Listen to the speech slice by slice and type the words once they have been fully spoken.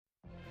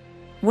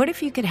What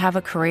if you could have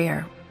a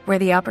career where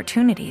the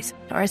opportunities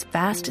are as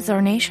vast as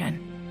our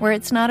nation, where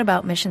it's not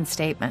about mission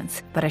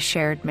statements, but a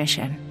shared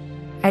mission?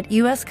 At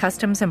U.S.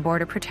 Customs and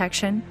Border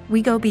Protection,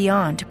 we go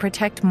beyond to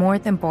protect more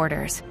than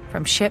borders.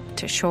 From ship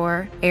to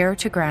shore, air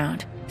to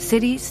ground,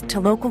 cities to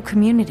local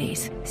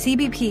communities,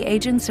 CBP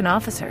agents and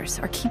officers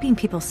are keeping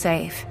people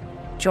safe.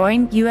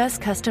 Join U.S.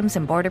 Customs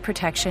and Border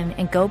Protection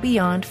and go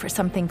beyond for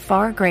something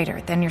far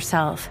greater than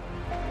yourself.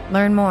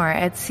 Learn more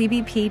at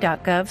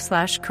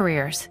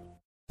cbp.gov/careers.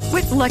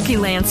 With Lucky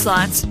Land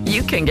Slots,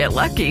 you can get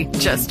lucky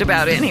just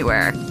about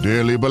anywhere.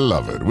 Dearly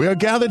beloved, we are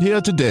gathered here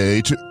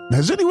today to...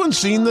 Has anyone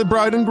seen the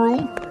bride and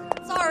groom?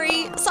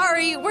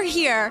 Sorry, we're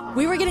here.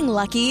 We were getting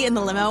lucky in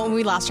the limo and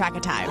we lost track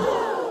of time.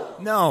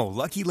 No,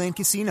 Lucky Land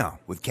Casino,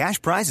 with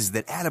cash prizes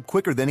that add up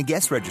quicker than a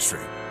guest registry.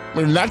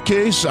 In that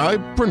case, I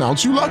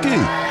pronounce you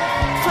lucky.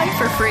 Play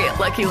for free at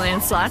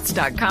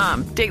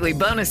LuckyLandSlots.com. Daily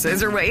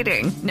bonuses are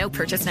waiting. No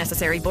purchase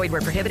necessary. Void where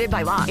prohibited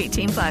by law.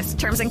 18+.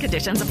 Terms and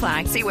conditions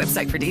apply. See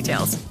website for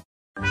details.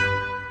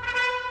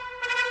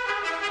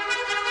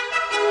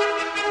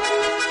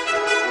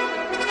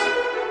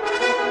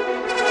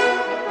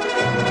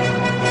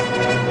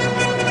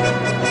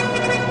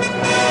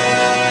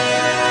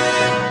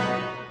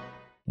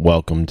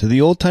 Welcome to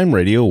the Old Time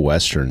Radio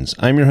Westerns.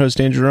 I'm your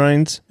host, Andrew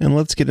Rines, and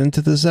let's get into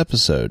this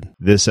episode.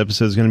 This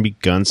episode is going to be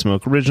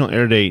Gunsmoke. Original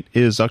air date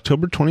is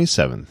October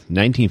 27th,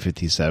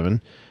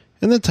 1957,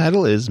 and the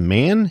title is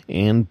Man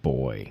and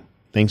Boy.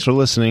 Thanks for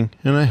listening,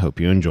 and I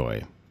hope you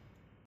enjoy.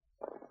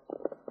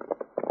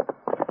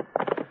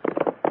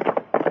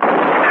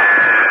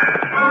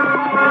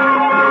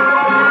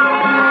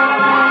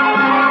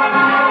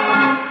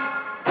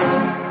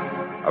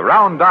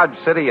 Around Dodge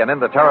City and in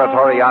the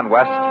territory on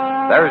West,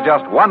 there's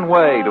just one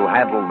way to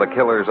handle the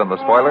killers and the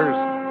spoilers,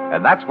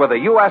 and that's with a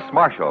U.S.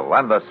 Marshal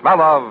and the smell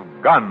of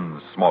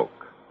Gunsmoke.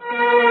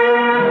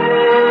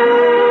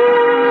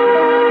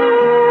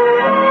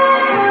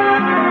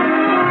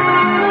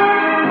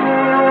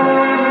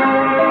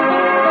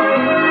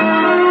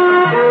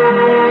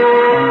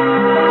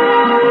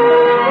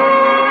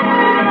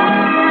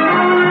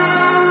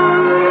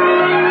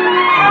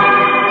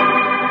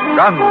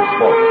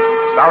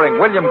 Gunsmoke, starring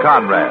William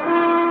Conrad.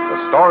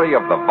 The story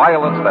of the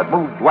violence that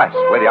moved west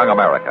with young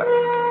America,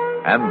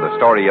 and the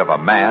story of a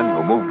man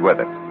who moved with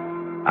it.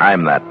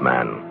 I'm that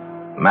man,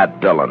 Matt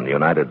Dillon,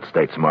 United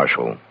States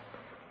Marshal.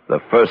 The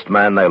first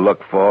man they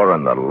look for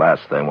and the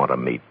last they want to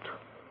meet.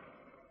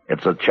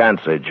 It's a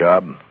chancy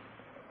job,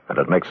 and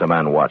it makes a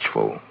man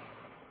watchful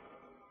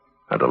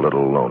and a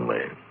little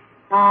lonely.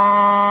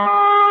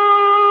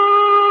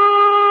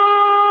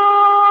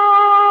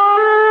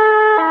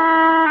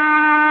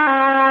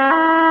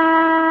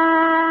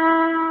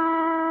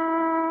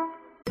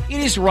 It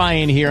is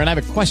Ryan here, and I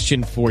have a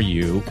question for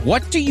you.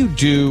 What do you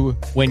do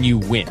when you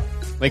win?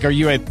 Like, are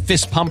you a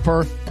fist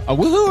pumper, a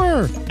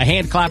woo-hooer, a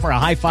hand clapper, a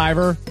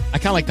high-fiver? I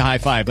kind of like the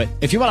high-five, but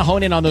if you want to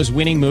hone in on those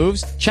winning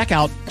moves, check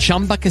out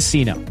Chumba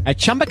Casino. At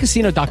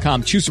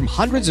ChumbaCasino.com, choose from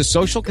hundreds of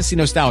social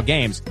casino-style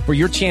games for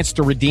your chance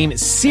to redeem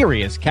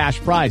serious cash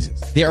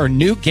prizes. There are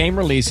new game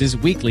releases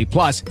weekly,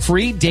 plus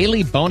free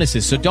daily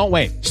bonuses, so don't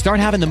wait. Start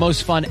having the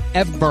most fun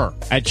ever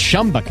at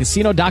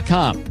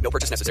ChumbaCasino.com. No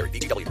purchase necessary.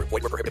 VGW. Void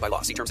where prohibited by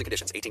law. See terms and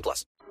conditions.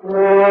 18+.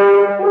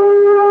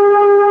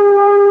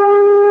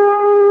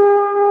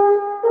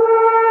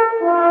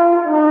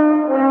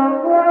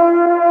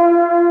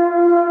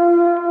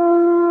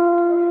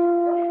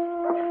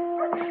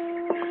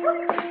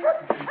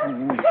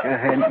 I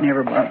hadn't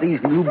never bought these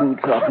new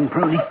boots off them,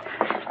 Pruny.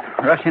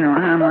 Rushing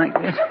around like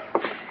this.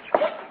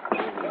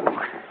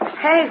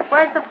 Hey,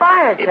 where's the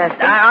fire,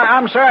 Chester?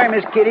 I'm sorry,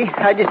 Miss Kitty.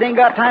 I just ain't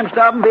got time to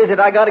stop and visit.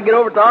 I got to get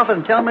over to the office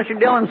and tell Mr.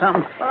 Dillon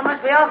something. Well, it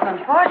must be awful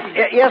important.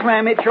 Yes,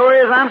 ma'am, it sure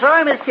is. I'm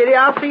sorry, Miss Kitty.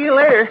 I'll see you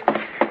later.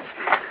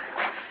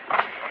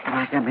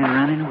 Like I've been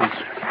running once.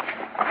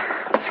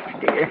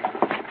 Dear.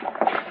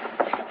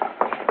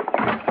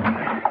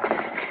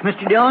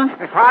 Mr. Dillon?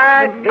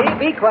 Quiet.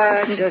 Be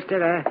quiet,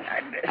 Chester.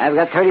 I've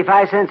got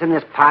 35 cents in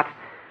this pot.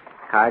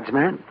 Cards,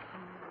 man.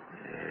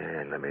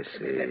 Let me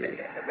see.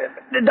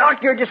 The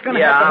Doc, you're just going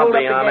to have to hold up the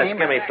game. I'll be honest.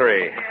 Give me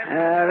 3.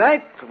 All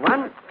right.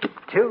 1,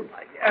 2.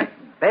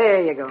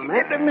 There you go,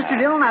 man. Mr.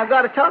 Dillon, I've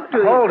got to talk to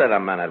you. Hold it a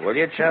minute, will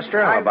you,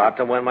 Chester? I'm about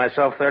to win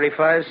myself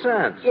 35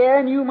 cents. Yeah,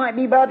 and you might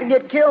be about to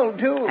get killed,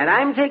 too. And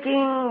I'm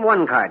taking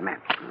 1 card, man.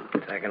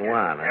 Taking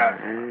 1, huh?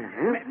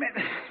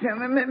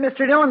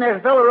 Mr. Dillon, there's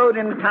a fellow rode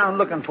into town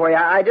looking for you.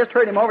 I just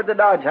heard him over at the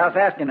Dodge House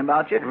asking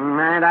about you.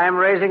 And I'm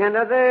raising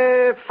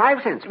another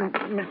 5 cents, man.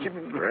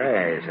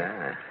 Raise,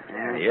 huh?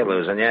 You're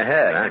losing your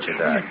head, aren't you,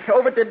 Doc?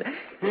 Over at the...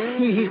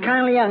 He's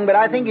kind of young, but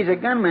I think he's a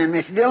gunman,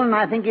 Mr. Dillon.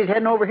 I think he's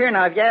heading over here.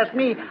 Now, if you ask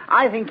me,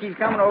 I think he's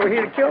coming over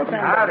here to kill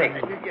somebody.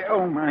 Howdy.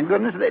 Oh, my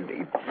goodness.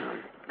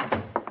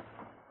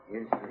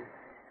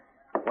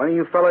 One of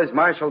you fellas,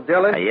 Marshal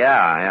Dillon? Yeah,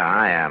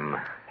 I am.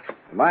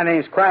 My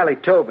name's Crowley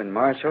Tobin,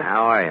 Marshal.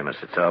 How are you,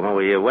 Mr. Tobin?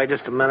 Will you wait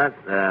just a minute?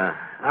 All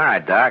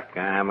right, Doc.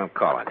 I'm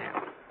calling you.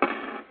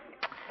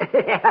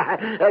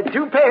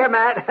 2 pair,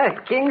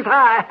 Matt. King's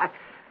high.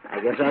 I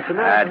guess that's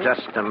enough.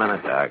 Just a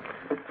minute, Doc.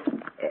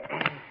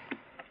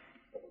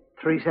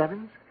 3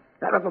 sevens?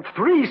 That of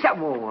 3 7.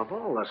 Oh, of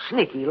all the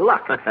sneaky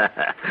luck. Thanks,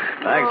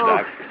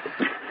 Doc.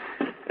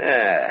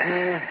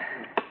 Yeah.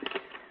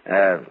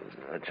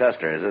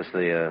 Chester, is this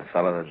the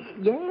fellow that...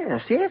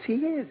 Yes, he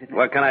is.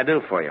 What can I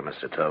do for you,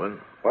 Mr. Tobin?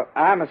 Well,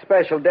 I'm a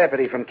special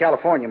deputy from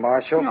California,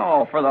 Marshal.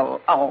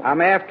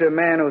 I'm after a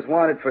man who's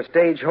wanted for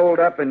stage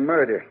hold-up and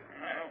murder.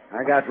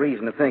 I got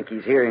reason to think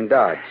he's here in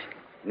Dodge.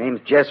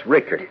 Name's Jess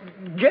Ricker.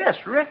 Jess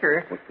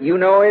Ricker? You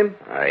know him?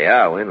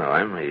 Yeah, we know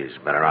him. He's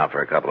been around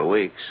for a couple of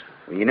weeks.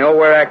 You know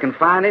where I can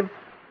find him?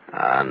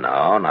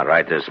 No, not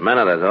right this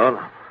minute, I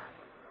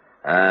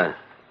don't.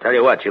 Tell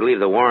you what, you leave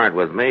the warrant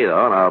with me,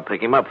 though, and I'll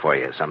pick him up for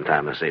you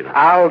sometime this evening.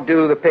 I'll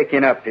do the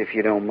picking up, if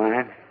you don't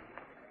mind.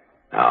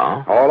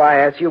 Oh? All I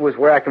asked you was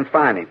where I can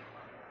find him.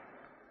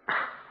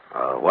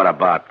 What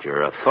about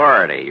your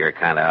authority? You're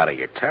kind of out of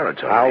your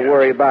territory. I'll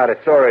worry about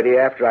authority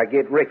after I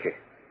get Ricker.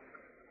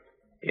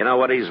 You know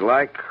what he's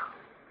like?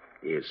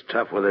 He's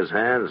tough with his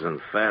hands and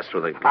fast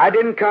with a gun. I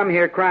didn't come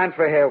here crying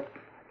for help.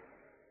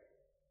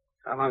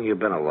 How long you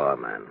been a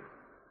lawman?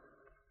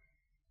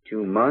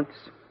 2 months,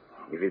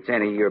 if it's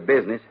any of your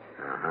business.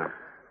 Uh-huh.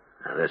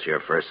 Now, this your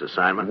first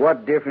assignment?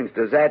 What difference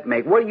does that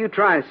make? What are you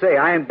trying to say?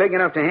 I ain't big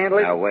enough to handle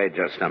it? Now, wait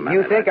just a minute.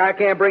 You think I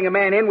can't bring a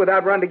man in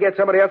without running to get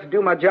somebody else to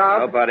do my job?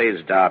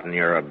 Nobody's doubting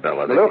your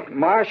ability. Look,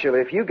 Marshal,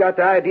 if you got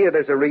the idea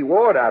there's a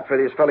reward out for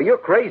this fellow, you're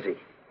crazy.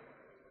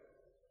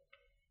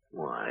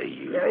 Why,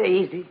 you...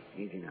 Easy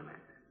now, man.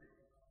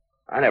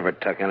 I never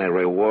took any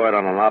reward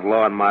on an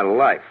outlaw in my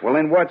life. Well,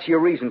 then what's your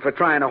reason for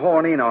trying to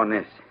horn in on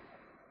this?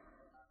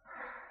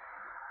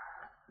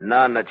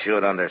 None that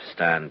you'd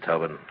understand,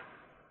 Tobin.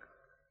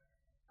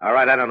 All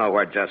right, I don't know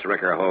where Jess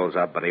Ricker holds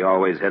up, but he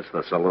always hits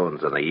the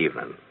saloons in the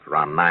evening,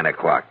 around 9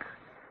 o'clock.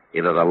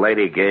 Either the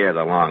Lady Gay or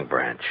the Long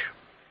Branch.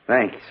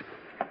 Thanks.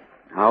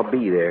 I'll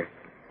be there.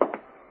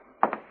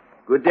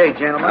 Good day,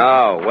 gentlemen.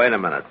 Oh, wait a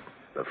minute.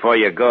 Before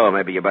you go,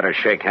 maybe you better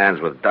shake hands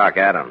with Doc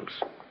Adams.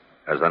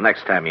 Because the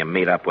next time you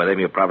meet up with him,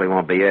 you probably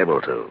won't be able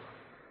to.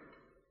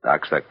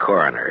 Doc's the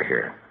coroner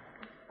here.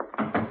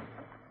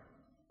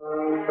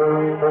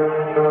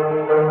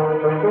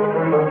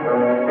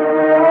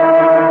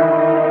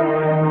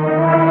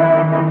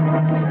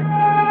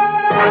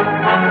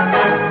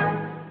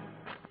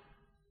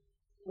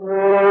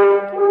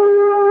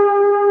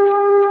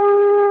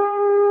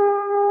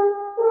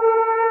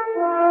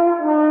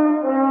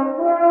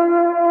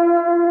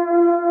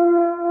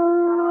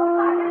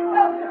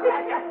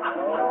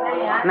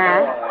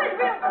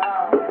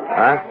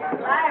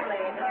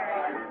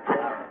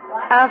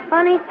 A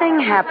funny thing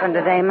happened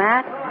today,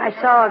 Matt. I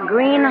saw a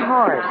green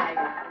horse.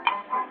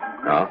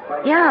 Oh?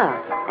 Yeah,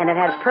 and it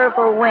had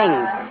purple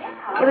wings.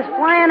 It was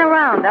flying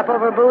around up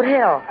over Boot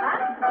Hill.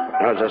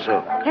 Oh, is that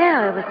so?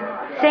 Yeah, it was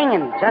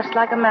singing just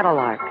like a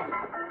meadowlark.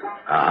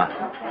 Uh-huh.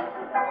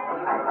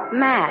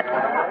 Matt,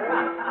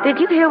 did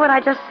you hear what I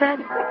just said?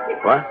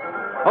 What?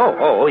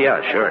 Oh,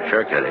 yeah, sure,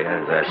 Kitty.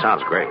 That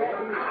sounds great.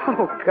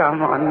 Oh,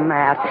 come on,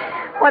 Matt.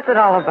 What's it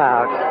all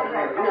about?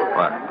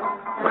 What?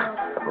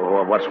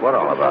 What's what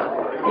all about?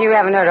 You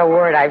haven't heard a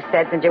word I've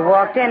said since you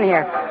walked in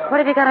here. What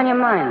have you got on your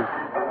mind?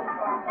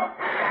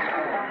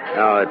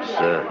 No, it's,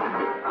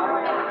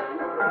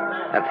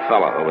 that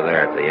fella over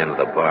there at the end of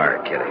the bar,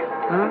 Kitty.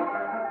 Huh?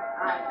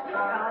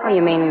 Oh,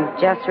 you mean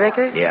Jess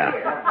Ricker? Yeah.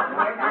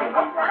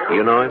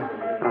 You know him?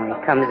 Oh,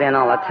 he comes in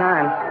all the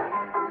time.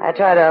 I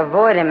try to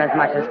avoid him as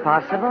much as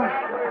possible.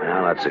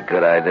 Well, that's a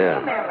good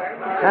idea.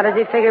 How does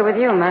he figure with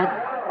you, Matt?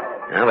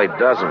 Well, he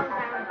doesn't.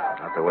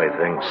 Not the way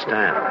things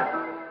stand.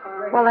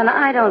 Well, then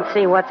I don't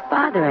see what's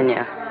bothering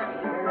you.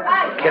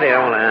 Kitty, I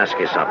want to ask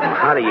you something.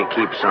 How do you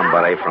keep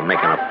somebody from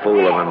making a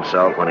fool of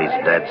himself when he's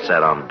dead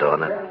set on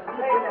doing it?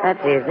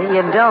 That's easy.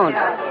 You don't.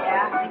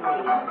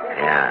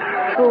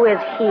 Yeah. Who is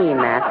he,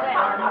 Matt?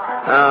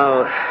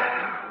 Oh,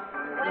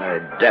 a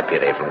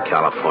deputy from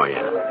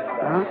California.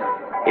 Huh?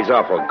 He's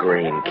awful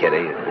green,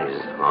 Kitty.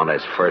 He's on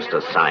his first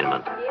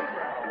assignment.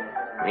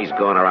 He's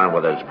going around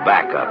with his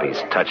back up. He's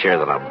touchier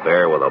than a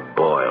bear with a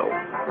boil.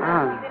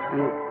 Oh,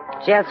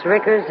 and Jess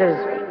Ricker's his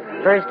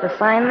first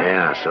assignment?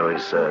 Yeah, so he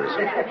says.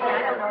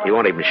 He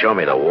won't even show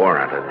me the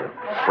warrant. I'm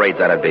afraid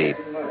that'd be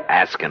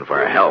asking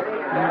for help.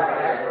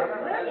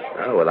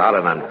 Well, without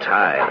it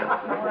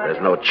untied,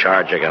 there's no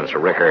charge against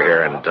Ricker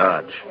here in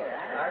Dodge.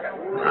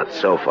 Not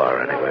so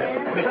far, anyway.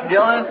 Mr.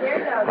 Dillon?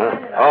 Huh?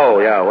 Oh,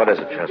 yeah, what is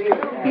it, Chester?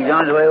 He's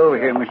on his way over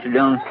here, Mr.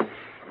 Dillon.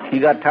 He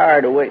got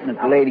tired of waiting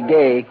at the Lady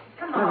Gay.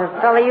 Oh, the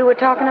fella you were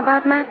talking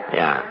about, Matt?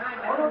 Yeah.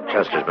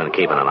 Chester's been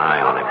keeping an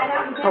eye on him.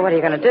 Well, what are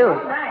you going to do?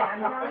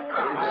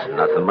 There's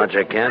nothing much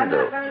I can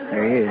do.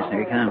 There he is. There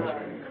he comes.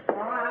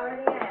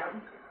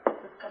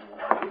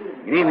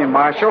 Good evening,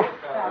 Marshal.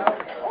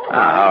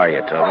 How are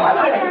you,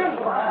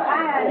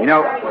 Tobin? You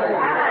know,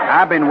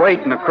 I've been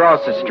waiting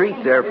across the street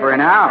there for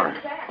an hour.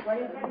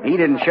 He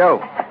didn't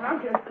show.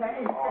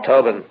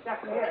 Tobin,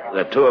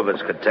 the two of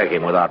us could take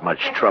him without much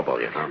trouble,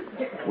 you know.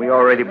 We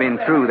already been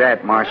through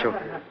that, Marshal.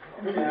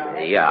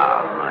 Yeah,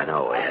 I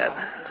know we had.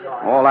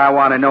 All I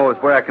want to know is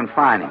where I can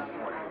find him.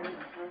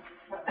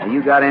 Have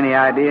you got any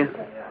idea?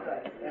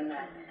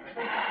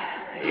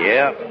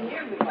 Yeah.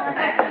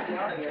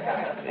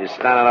 He's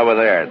standing over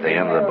there at the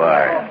end of the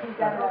bar.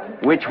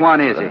 Which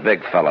one is The it?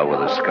 big fellow with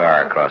a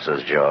scar across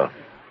his jaw.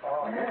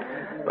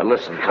 But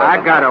listen, Tobin.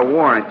 I got a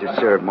warrant to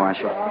serve,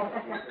 Marshal.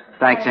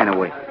 Thanks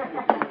anyway.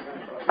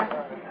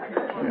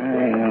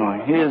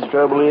 His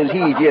trouble is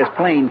he's just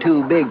plain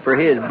too big for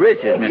his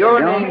britches, Mr. Your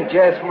Jones. name,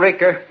 Jess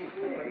Ricker?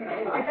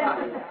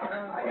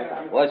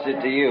 What's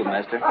it to you,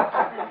 mister?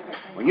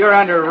 Well, you're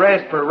under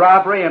arrest for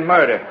robbery and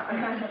murder.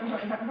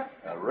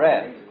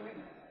 Arrest?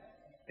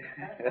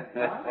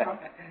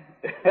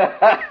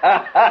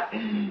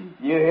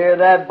 You hear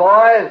that,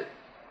 boys?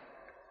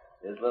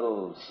 This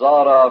little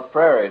sawed-off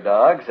prairie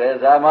dog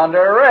says I'm under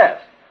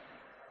arrest.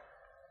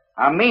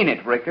 I mean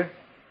it, Ricker.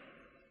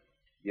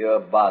 You're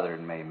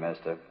bothering me,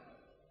 mister.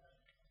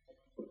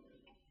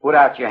 Put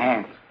out your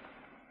hands.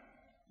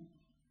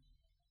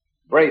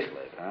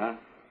 Bracelet, huh?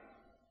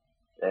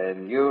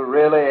 And you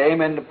really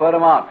aiming to put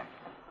 'em on me?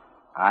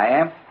 I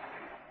am.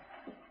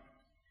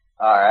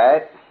 All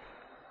right.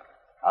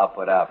 I'll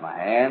put out my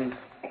hand.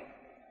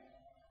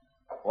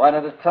 One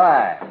at a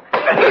time.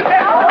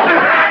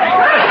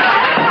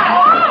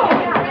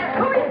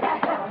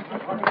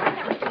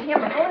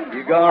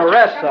 You're going to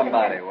arrest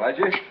somebody, was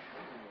you?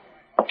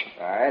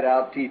 All right,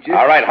 I'll teach you.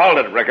 All right, hold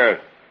it, Ricker.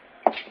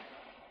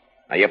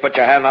 Now, you put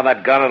your hand on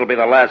that gun, it'll be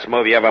the last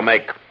move you ever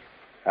make.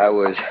 I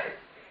was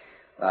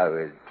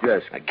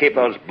just... Now, keep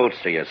those boots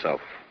to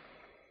yourself.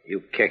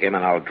 You kick him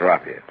and I'll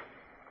drop you.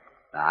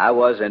 I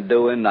wasn't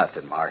doing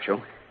nothing,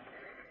 Marshal.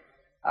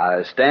 I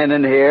was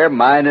standing here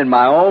minding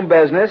my own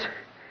business,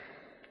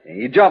 and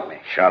you jumped me.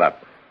 Shut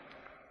up.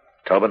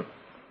 Tobin?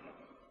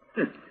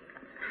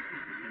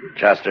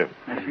 Chester,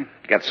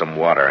 get some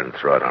water and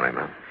throw it on him,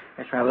 man.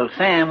 That's right. Well,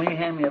 Sam, will you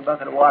hand me a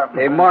bucket of water?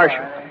 Hey,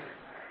 Marshal,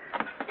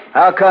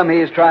 how come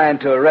he's trying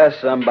to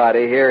arrest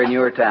somebody here in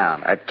your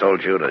town? I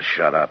told you to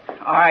shut up.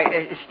 All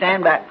right,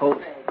 stand back,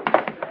 folks.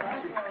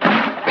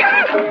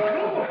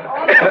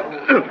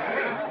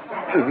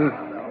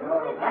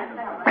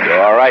 You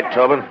all right,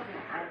 Tobin?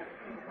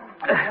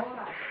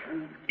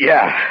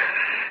 Yeah.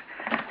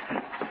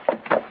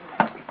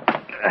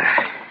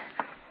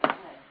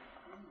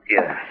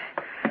 Yeah.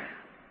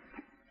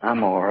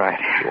 I'm all right.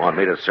 You want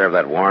me to serve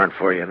that warrant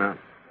for you now?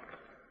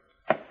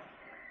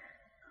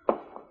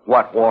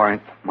 What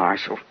warrant,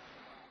 Marshal?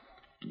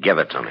 Give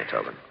it to me,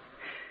 Tobin.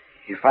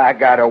 If I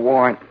got a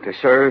warrant to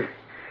serve,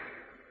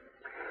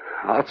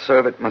 I'll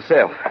serve it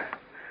myself.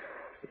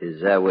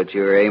 Is that what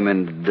you're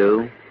aiming to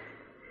do?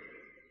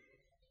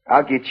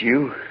 I'll get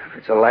you if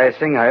it's the last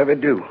thing I ever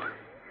do.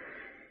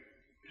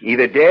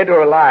 Either dead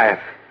or alive.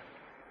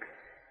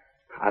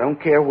 I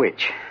don't care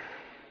which.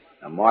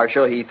 Now,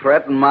 Marshal, he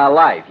threatened my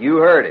life. You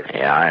heard him.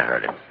 Yeah, I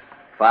heard him.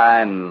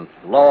 Fine,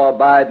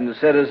 law-abiding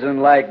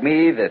citizen like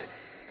me that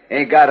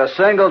ain't got a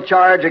single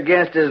charge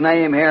against his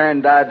name here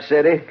in Dodge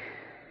City.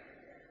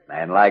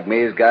 Man like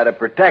me's got to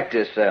protect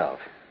himself.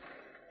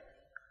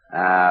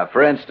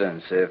 For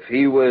instance, if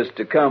he was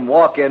to come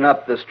walking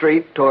up the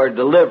street toward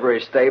the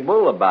livery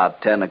stable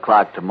about 10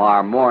 o'clock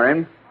tomorrow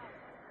morning,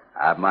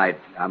 I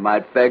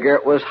might figure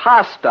it was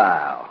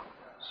hostile,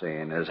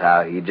 seeing as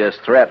how he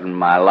just threatened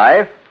my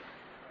life.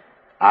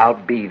 I'll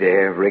be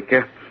there,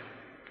 Ricker.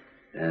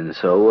 And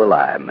so will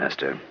I,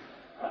 mister.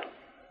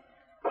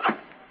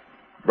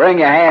 Bring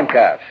your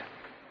handcuffs.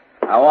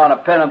 I want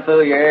to pin them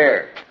through your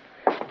ear.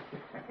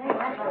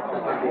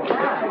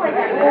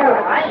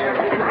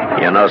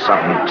 You know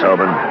something,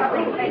 Tobin?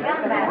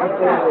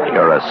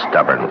 You're a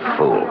stubborn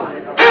fool.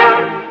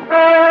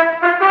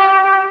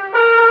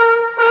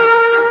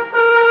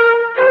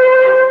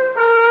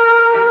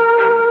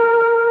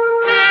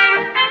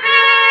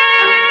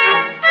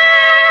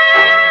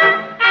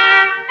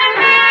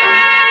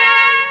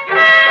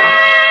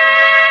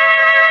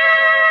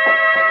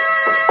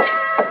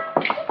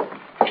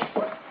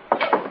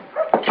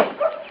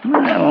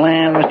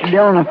 Well, Mr.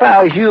 Dillon, if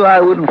I was you, I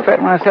wouldn't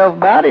fret myself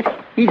about it.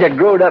 He's a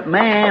grown-up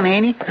man,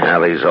 ain't he?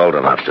 Well, he's old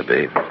enough to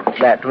be.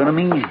 That's what I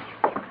mean.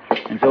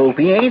 And so if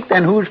he ain't,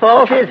 then whose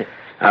fault is it?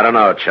 I don't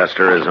know,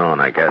 Chester, his own,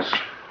 I guess.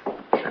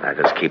 And I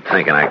just keep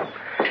thinking I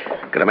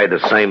could have made the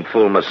same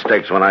fool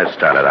mistakes when I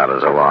started out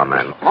as a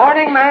lawman.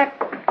 Morning, Matt.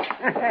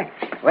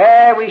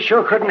 Well, we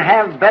sure couldn't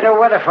have better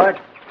weather for it.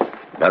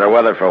 Better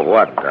weather for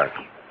what, Doc?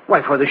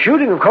 Why, for the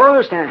shooting, of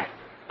course. Now,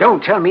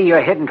 don't tell me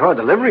you're heading toward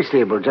the livery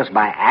stable just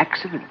by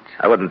accident.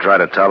 I wouldn't try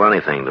to tell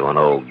anything to an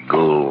old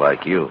ghoul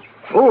like you.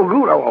 Oh,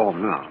 good. Oh,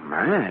 no,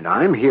 Matt.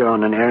 I'm here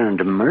on an errand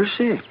of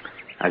mercy.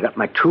 I got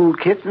my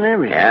toolkit and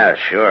everything. Yeah,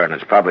 sure, and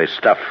it's probably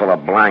stuffed full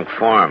of blank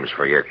forms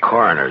for your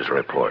coroner's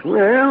report.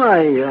 Well,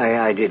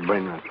 I did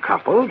bring a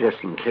couple, just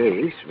in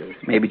case.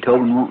 Maybe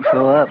Tobin won't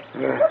show up.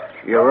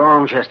 You're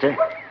wrong, Chester.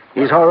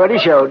 He's already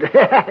showed.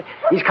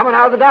 He's coming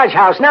out of the Dodge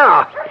house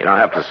now. You don't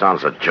have to sound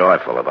so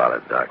joyful about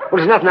it, Doc. Well,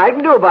 there's nothing I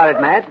can do about it,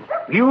 Matt.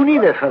 You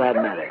neither, for that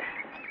matter.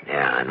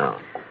 Yeah, I know.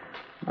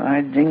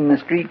 I think the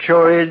street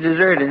sure is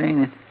deserted,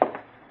 ain't it?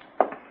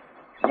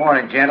 Good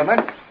morning, gentlemen.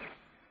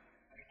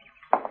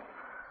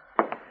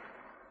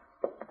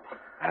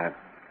 I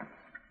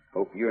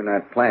hope you're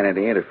not planning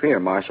to interfere,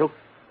 Marshal.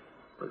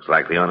 Looks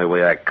like the only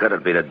way I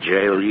could'd be to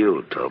jail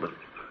you, Tobin.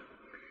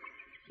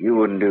 You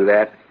wouldn't do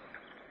that.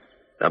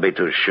 Don't be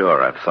too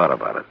sure. I've thought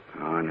about it.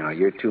 Oh, no,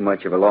 you're too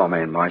much of a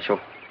lawman, Marshal.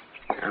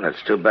 And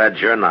it's too bad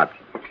you're not.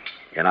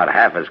 You're not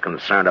half as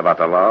concerned about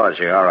the law as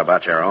you are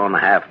about your own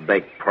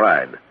half-baked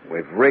pride.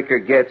 If Ricker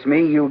gets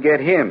me, you'll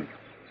get him.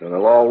 So the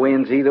law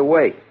wins either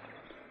way.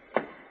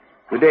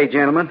 Good day,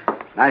 gentlemen.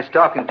 Nice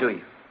talking to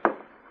you.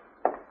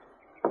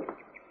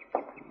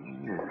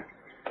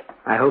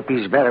 I hope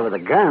he's better with a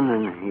gun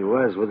than he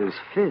was with his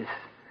fist.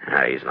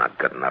 He's not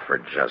good enough for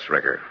just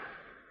Ricker.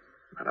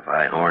 But if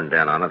I horned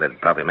in on it, it'd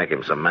probably make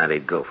him so mad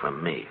he'd go for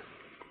me.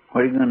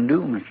 What are you going to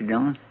do, Mr.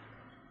 Dillon?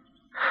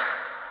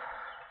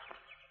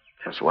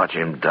 Just watch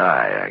him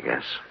die, I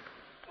guess.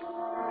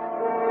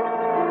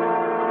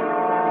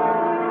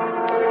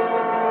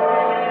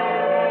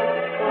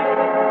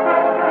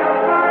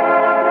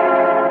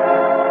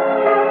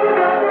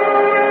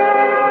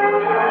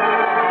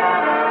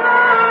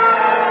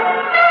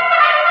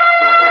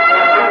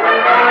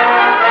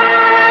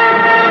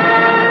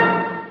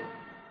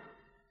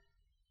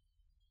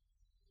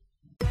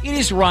 It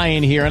is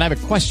Ryan here, and I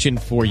have a question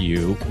for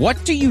you.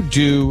 What do you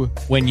do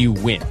when you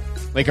win?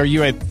 Like, are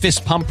you a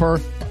fist pumper,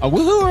 a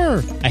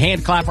woohooer, a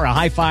hand clapper, a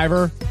high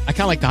fiver? I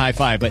kind of like the high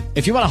five, but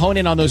if you want to hone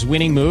in on those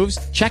winning moves,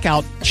 check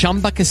out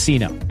Chumba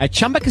Casino. At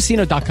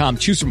ChumbaCasino.com,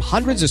 choose from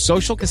hundreds of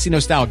social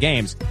casino-style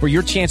games for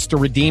your chance to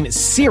redeem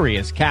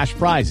serious cash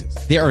prizes.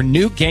 There are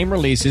new game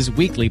releases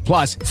weekly,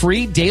 plus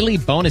free daily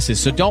bonuses.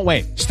 So don't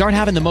wait. Start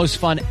having the most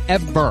fun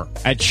ever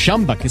at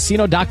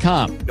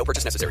ChumbaCasino.com. No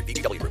purchase necessary.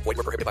 VGW Group. Void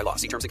where prohibited by law.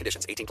 See terms and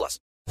conditions. 18+.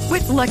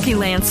 With Lucky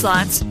Land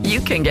Slots, you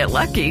can get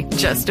lucky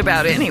just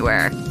about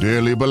anywhere.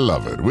 Dearly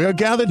beloved, we are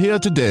gathered here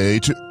today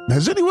to...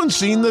 Has anyone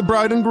seen the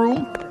bride and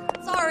groom?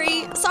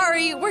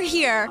 Sorry, we're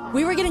here.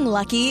 We were getting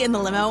lucky in the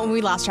limo and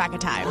we lost track of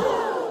time.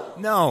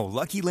 No,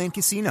 Lucky Land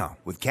Casino,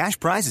 with cash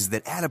prizes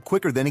that add up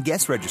quicker than a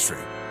guest registry.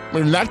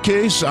 In that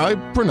case, I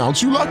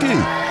pronounce you lucky.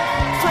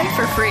 Play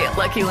for free at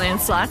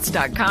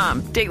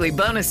LuckyLandSlots.com. Daily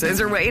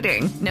bonuses are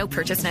waiting. No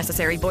purchase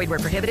necessary. Void where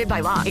prohibited by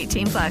law.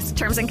 18+.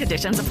 Terms and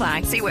conditions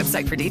apply. See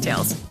website for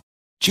details.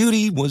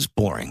 Judy was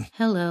boring.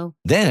 Hello.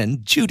 Then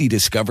Judy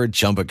discovered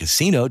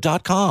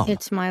ChumbaCasino.com.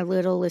 It's my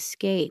little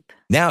escape.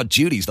 Now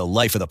Judy's the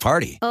life of the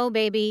party. Oh,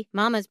 baby,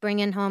 mama's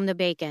bringing home the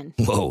bacon.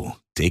 Whoa,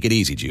 take it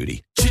easy,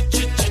 Judy.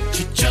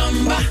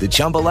 The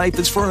Chumba life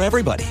is for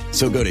everybody.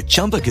 So go to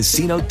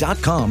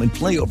ChumbaCasino.com and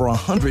play over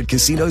 100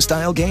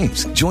 casino-style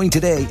games. Join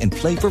today and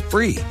play for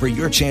free for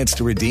your chance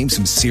to redeem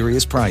some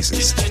serious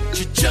prizes.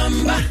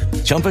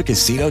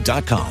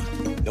 ChumbaCasino.com.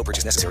 No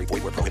purchase necessary.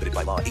 Void where prohibited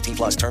by law.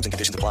 18+. Terms and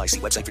conditions apply. See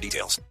website for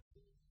details.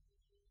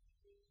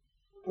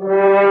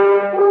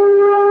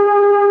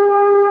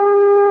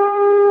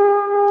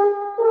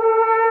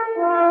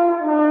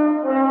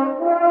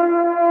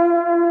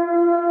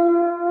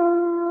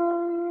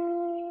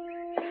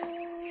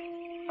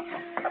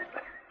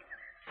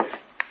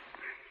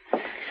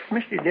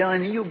 Mr.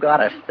 Dillon, you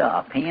gotta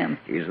stop him.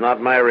 He's not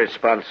my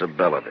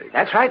responsibility.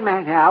 That's right,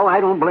 man. Now,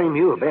 I don't blame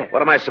you a bit.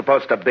 What am I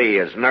supposed to be,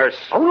 his nurse?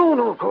 Oh,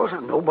 no, of course.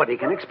 Nobody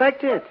can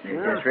expect it.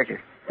 Yes, Ricker.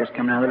 Just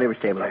coming out of the liver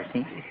stable, I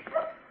see.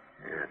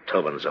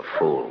 Tobin's a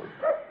fool.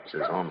 It's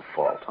his own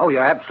fault. Oh,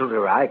 you're absolutely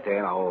right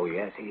there. Oh,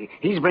 yes.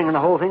 He's bringing the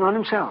whole thing on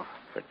himself.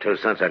 For 2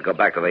 cents, I'd go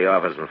back to the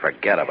office and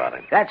forget about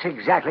him. That's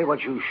exactly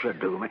what you should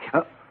do, man.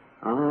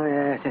 Oh,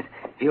 yes.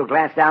 If you'll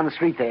glance down the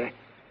street there,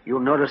 you'll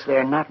notice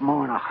they're not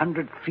more than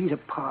 100 feet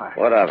apart.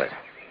 What of it?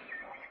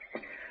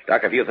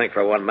 Doc, if you think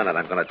for 1 minute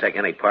I'm going to take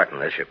any part in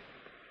this,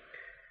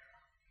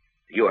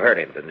 you heard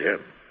him, didn't you?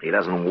 He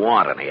doesn't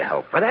want any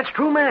help. But that's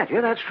true, Matt.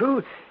 Yeah, that's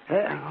true.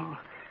 Oh,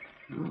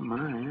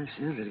 my.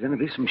 There's going to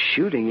be some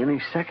shooting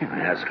any second. I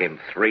asked him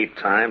 3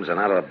 times, and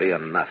that'll be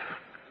enough.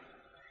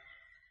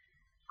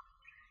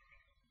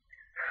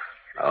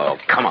 Oh,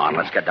 come on.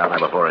 Let's get down there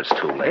before it's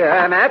too late.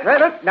 Yeah, Matt.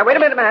 Now, wait a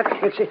minute, Matt.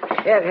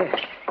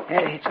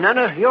 It's none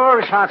of your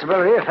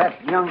responsibility if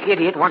that young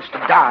idiot wants to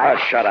die. Oh,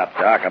 shut up,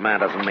 Doc. A man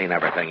doesn't mean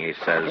everything he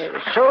says.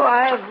 So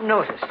I've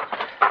noticed.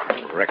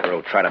 Ricker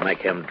will try to make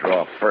him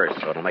draw first,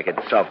 so it'll make it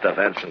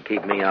self-defense and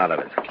keep me out of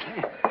it.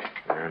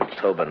 And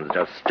Tobin's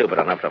just stupid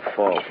enough to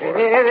fall for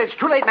it. It's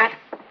too late, Matt.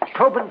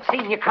 Tobin's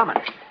seen you coming.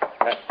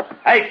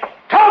 Hey,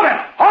 Tobin!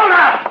 Hold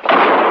up!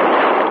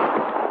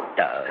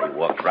 He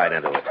walked right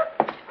into it.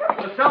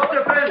 The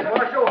self-defense,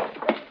 Marshal.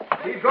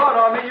 He drawn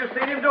on me. You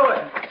seen him do it.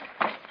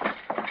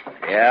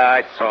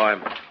 Yeah, I saw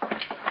him.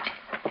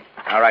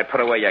 All right, put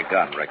away your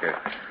gun, Ricker.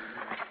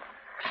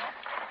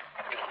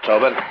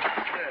 Tobin?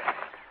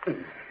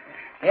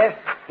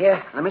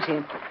 Here. Let me see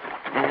him.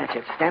 That's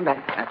it. Stand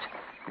back.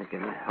 That's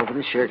gonna open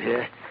his shirt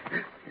here.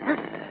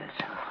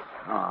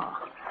 Oh.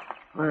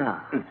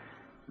 Well,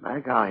 by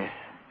golly,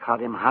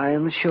 caught him high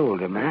in the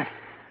shoulder, man.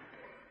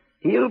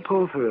 He'll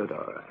pull through it all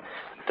right.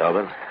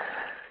 Tobin,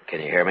 can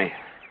you hear me?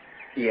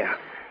 Yeah.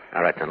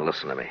 All right, then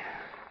listen to me.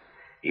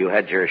 You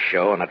had your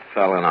show, and it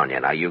fell in on you.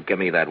 Now, you give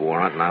me that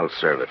warrant, and I'll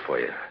serve it for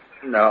you.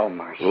 No,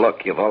 Marshal.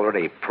 Look, you've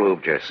already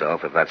proved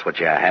yourself, if that's what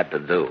you had to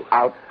do.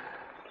 I'll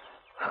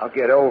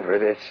get over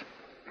this.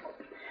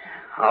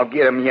 I'll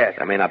get him yet.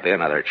 There may not be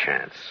another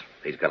chance.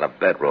 He's got a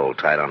bedroll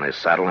tied on his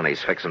saddle, and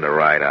he's fixing to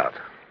ride out.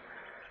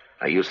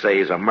 Now, you say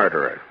he's a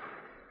murderer.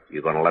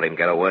 You going to let him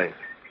get away?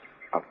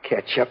 I'll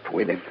catch up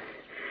with him.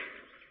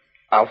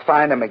 I'll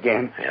find him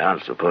again. Yeah, I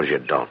suppose you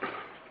don't.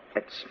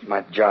 It's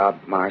my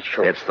job,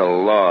 Marshal. It's the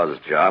law's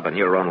job, and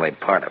you're only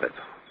part of it.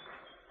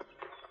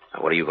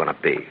 Now, what are you going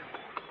to be?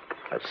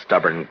 A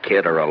stubborn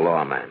kid or a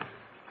lawman?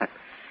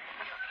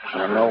 I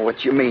don't know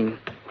what you mean.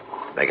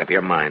 Make up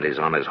your mind. He's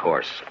on his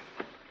horse.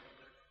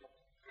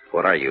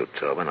 What are you,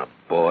 Tobin, a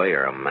boy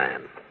or a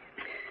man?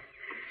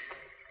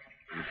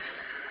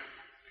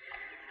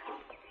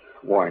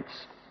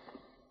 Warrants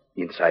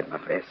inside my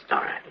vest. All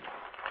right.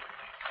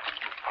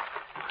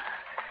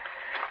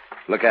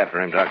 Look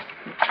after him, Doc.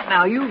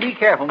 Now, you be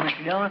careful,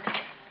 Mr. Dillon.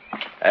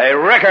 Hey,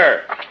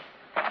 Ricker!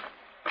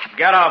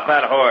 Get off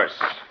that horse.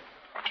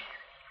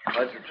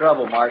 What's the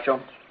trouble, Marshal?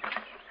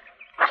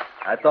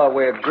 I thought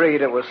we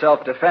agreed it was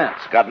self-defense.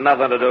 It's got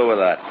nothing to do with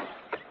that.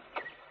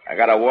 I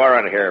got a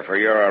warrant here for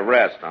your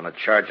arrest on a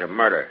charge of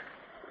murder.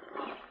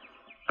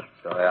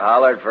 So they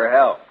hollered for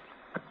help.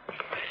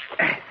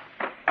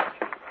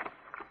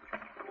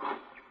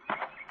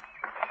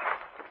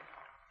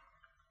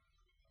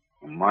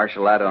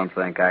 Marshal, I don't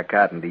think I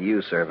cottoned to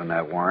you serving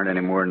that warrant any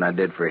more than I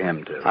did for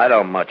him to. I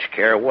don't much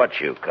care what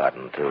you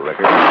cotton to,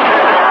 Ricker.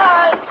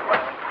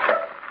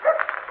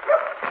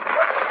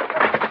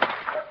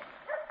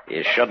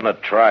 You shouldn't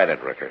have tried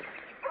it, Ricker.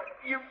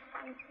 You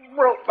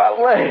broke my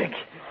leg.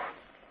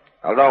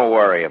 Well, don't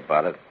worry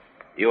about it.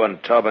 You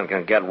and Tobin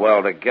can get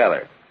well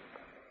together.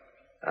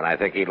 And I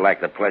think he'd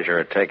like the pleasure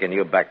of taking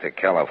you back to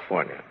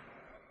California.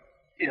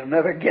 You'll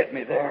never get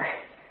me there.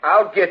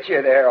 I'll get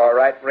you there, all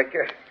right,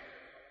 Ricker.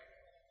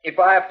 If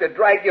I have to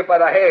drag you by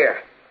the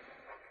hair.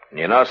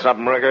 You know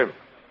something, Ricker?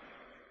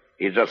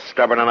 He's just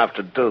stubborn enough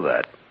to do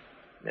that,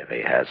 if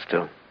he has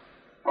to.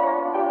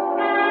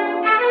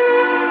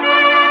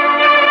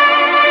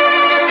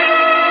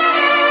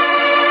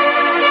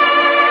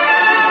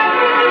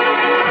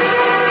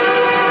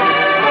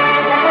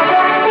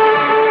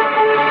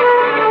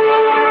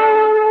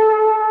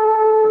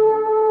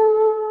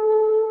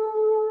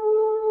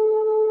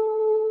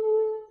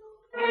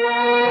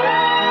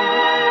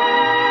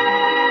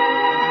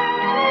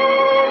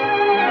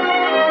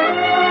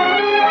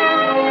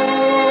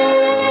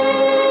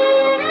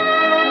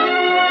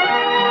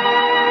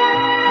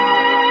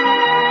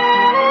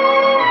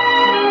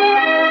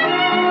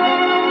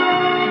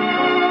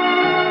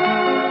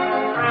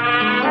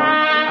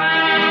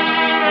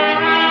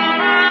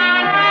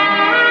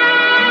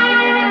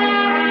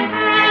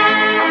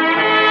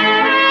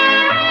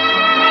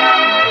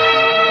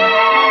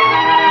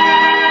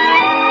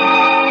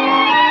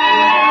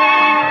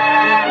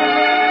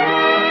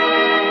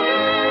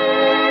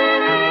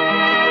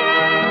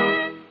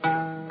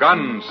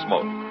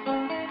 Gunsmoke,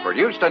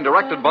 produced and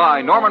directed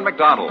by Norman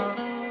McDonald,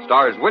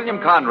 stars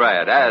William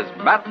Conrad as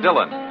Matt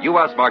Dillon,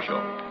 U.S.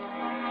 Marshal.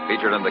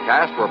 Featured in the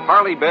cast were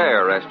Parley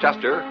Bear as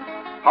Chester,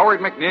 Howard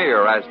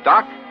McNear as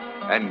Doc,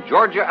 and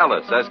Georgia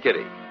Ellis as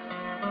Kitty.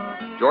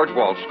 George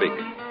Walsh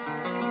speaking.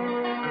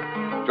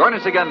 Join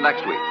us again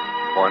next week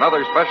for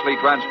another specially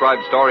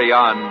transcribed story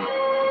on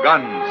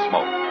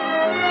Gunsmoke.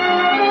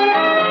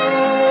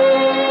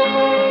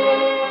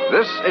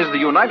 This is the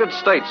United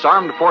States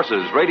Armed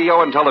Forces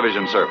Radio and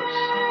Television Service.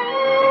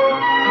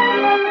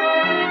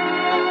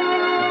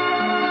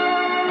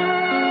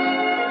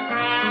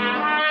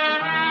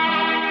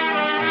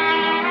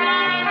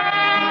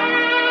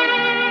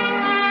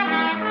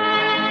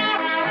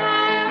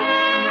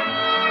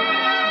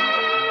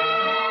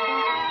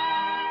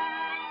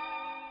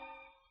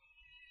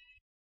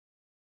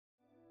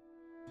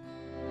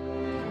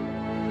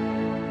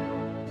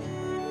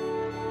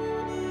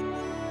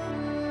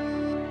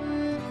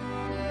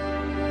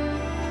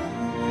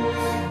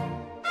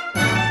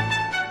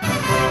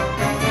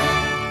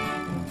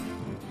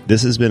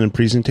 This has been a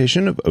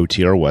presentation of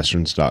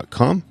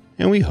OTRWesterns.com,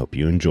 and we hope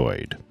you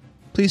enjoyed.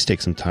 Please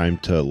take some time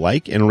to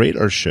like and rate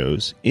our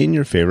shows in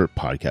your favorite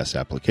podcast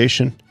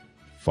application.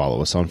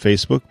 Follow us on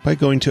Facebook by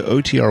going to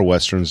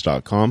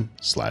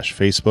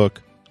OTRWesterns.com/Facebook.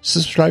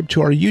 Subscribe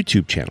to our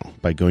YouTube channel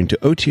by going to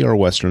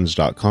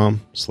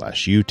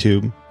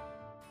OTRWesterns.com/YouTube.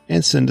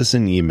 And send us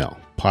an email,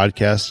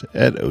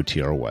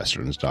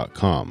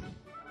 podcast@OTRWesterns.com.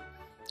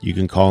 You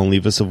can call and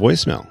leave us a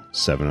voicemail,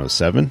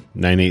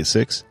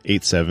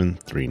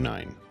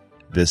 707-986-8739.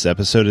 This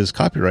episode is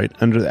copyright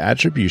under the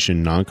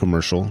Attribution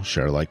Non-Commercial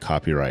Share-alike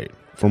copyright.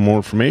 For more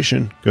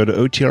information, go to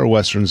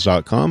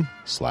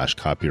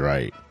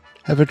OTRWesterns.com/copyright.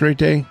 Have a great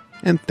day,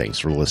 and thanks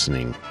for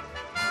listening.